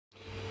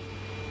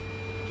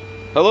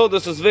Hello,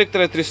 this is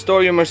Victor at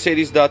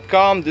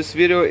RestoreYourMercedes.com. This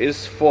video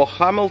is for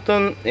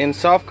Hamilton in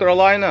South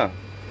Carolina.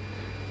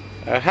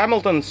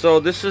 Hamilton,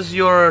 so this is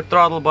your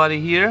throttle body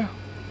here.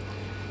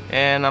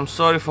 And I'm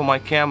sorry for my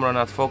camera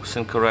not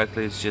focusing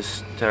correctly, it's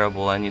just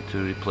terrible, I need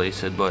to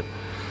replace it. But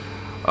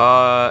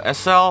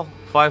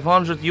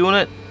SL500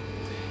 unit,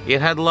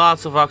 it had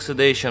lots of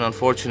oxidation.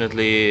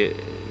 Unfortunately,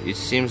 it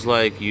seems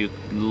like you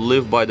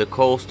live by the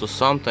coast or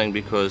something,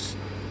 because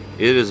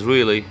it was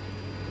really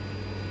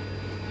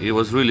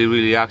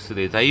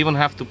oxidated. I even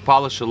have to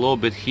polish a little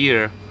bit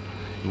here.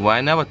 Well,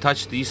 I never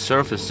touch these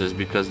surfaces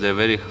because they're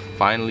very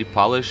finely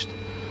polished,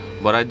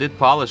 but I did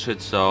polish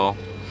it, so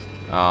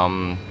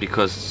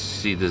because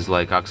see, there's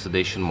like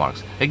oxidation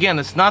marks. Again,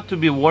 it's not to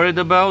be worried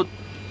about.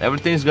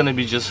 Everything's gonna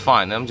be just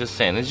fine. I'm just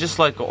saying, it's just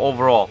like an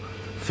overall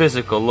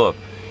physical look.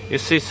 You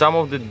see, some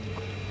of the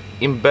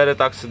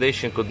embedded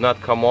oxidation could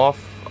not come off.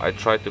 I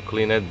tried to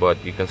clean it,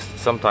 but you can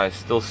sometimes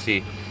still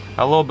see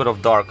a little bit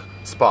of dark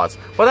spots.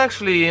 But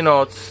actually, you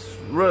know,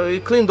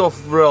 it cleaned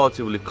off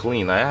relatively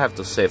clean, I have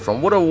to say.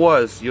 From what it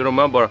was, you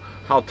remember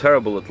how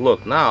terrible it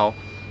looked. Now,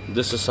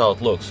 this is how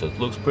it looks. So it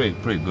looks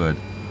pretty good,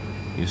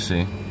 you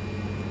see.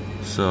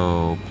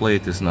 So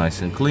plate is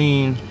nice and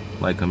clean,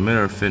 like a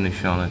mirror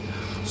finish on it.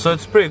 So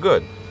it's pretty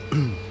good.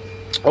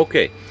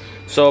 Okay,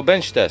 so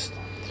bench test.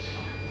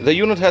 The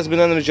unit has been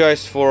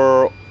energized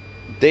for a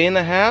day and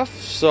a half,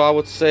 so I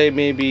would say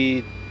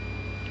maybe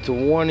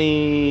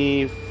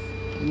 28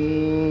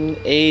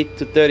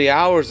 to 30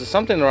 hours or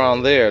something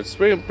around there. It's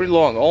pretty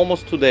long,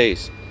 almost 2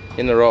 days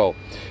in a row,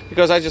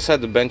 because I just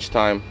had the bench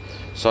time,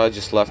 so I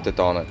just left it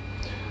on it.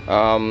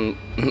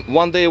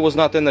 One day it was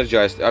not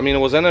energized. I mean, it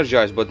was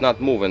energized but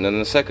not moving,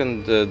 and the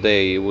second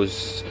day it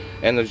was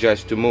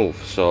energized to move,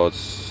 so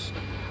it's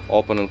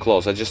open and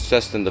close. I just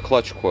tested the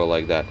clutch coil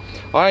like that.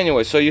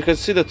 Anyway, so you can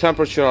see the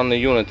temperature on the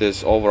unit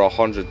is over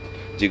 100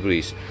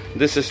 degrees.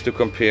 This is to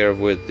compare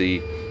with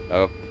the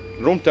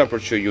room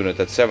temperature unit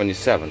at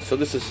 77. So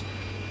this is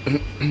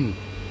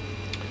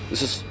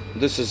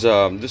this is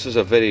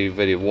a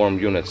very warm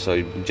unit.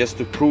 So just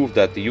to prove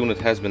that the unit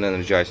has been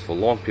energized for a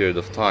long period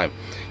of time,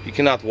 you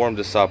cannot warm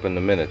this up in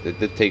a minute.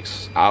 It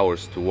takes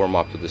hours to warm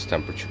up to this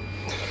temperature.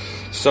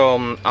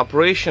 So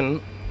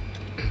operation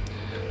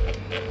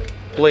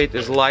plate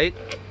is light.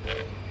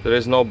 There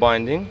is no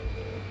binding.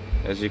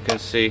 As you can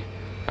see,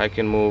 I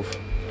can move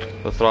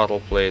the throttle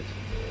plate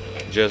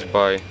just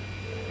by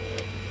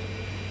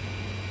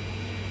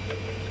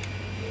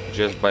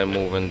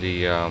moving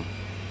the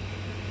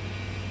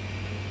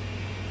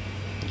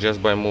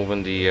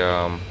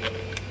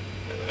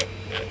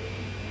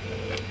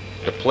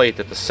plate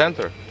at the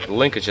center, the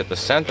linkage at the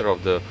center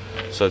of the,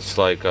 so it's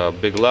like a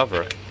big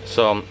lever.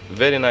 So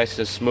very nice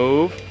and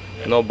smooth,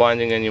 no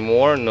binding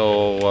anymore,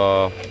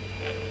 no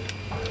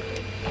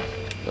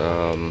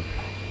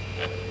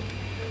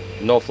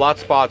flat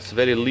spots,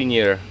 very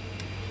linear,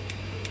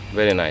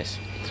 very nice.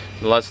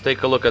 Let's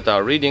take a look at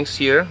our readings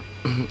here.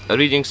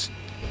 Readings.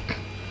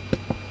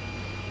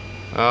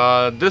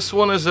 This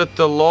one is at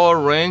the lower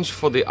range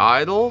for the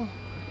idle.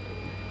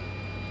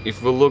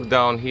 If we look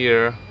down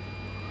here,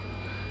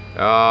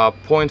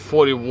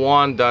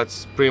 0.41,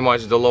 that's pretty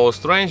much the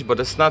lowest range, but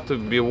it's not to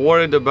be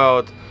worried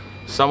about.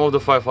 Some of the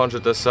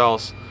 500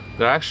 SLs,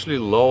 they're actually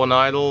low on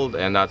idle,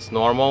 and that's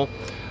normal.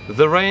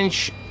 The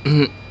range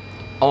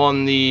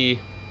on the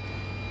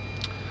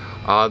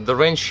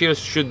range here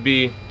should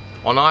be,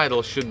 on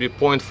idle, should be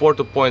 0.4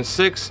 to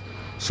 0.6.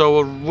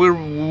 So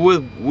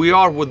we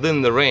are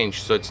within the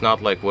range, so it's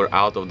not like we're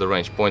out of the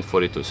range,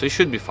 0.42, so it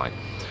should be fine.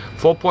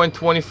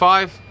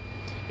 4.25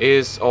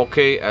 is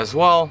okay as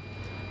well,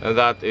 and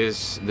that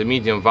is the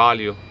medium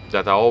value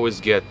that I always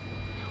get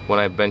when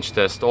I bench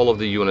test all of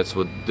the units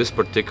with this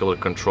particular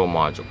control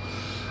module.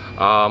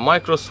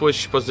 Micro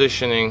switch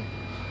positioning,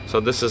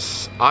 so this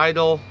is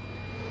idle,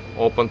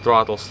 open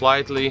throttle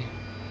slightly,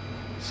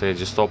 so you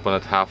just open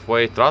it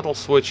halfway. Throttle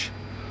switch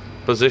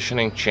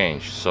positioning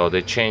change, so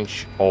they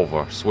change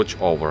over, switch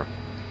over.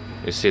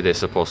 You see, they're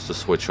supposed to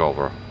switch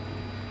over.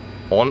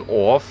 On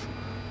off,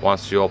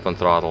 once you open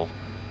throttle,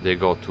 they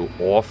go to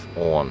off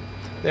on.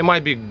 They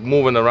might be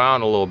moving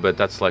around a little bit,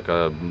 that's like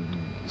a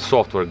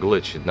software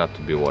glitch, not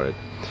to be worried.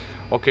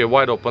 Okay,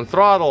 wide open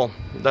throttle,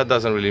 that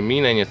doesn't really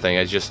mean anything.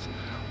 I just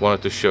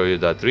wanted to show you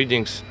that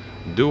readings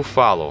do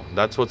follow.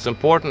 That's what's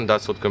important,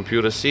 that's what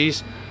computer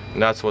sees,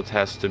 and that's what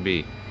has to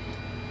be.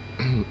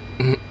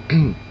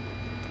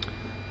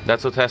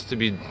 That's what has to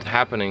be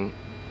happening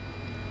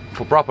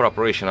for proper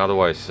operation,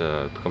 otherwise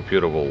the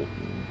computer will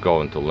go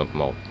into limp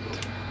mode.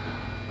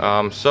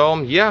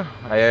 So yeah,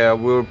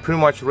 we're pretty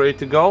much ready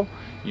to go.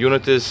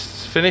 Unit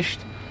is finished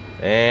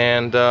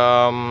and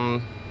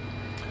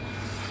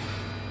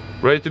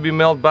ready to be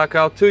mailed back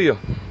out to you.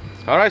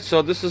 Alright,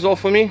 so this is all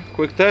for me,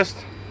 quick test.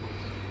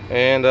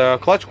 And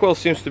clutch coil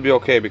seems to be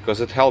okay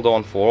because it held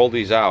on for all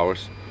these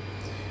hours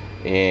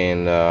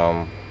in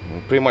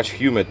pretty much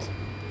humid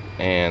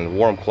and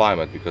warm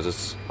climate, because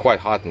it's quite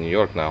hot in New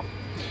York now,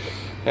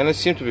 and it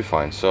seemed to be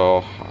fine.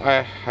 So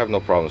I have no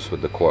problems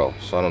with the coil,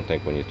 so I don't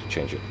think we need to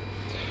change it.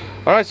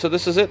 Alright, so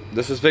this is it.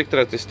 This is Victor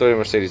at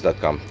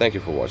historiamercedes.com. Thank you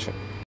for watching.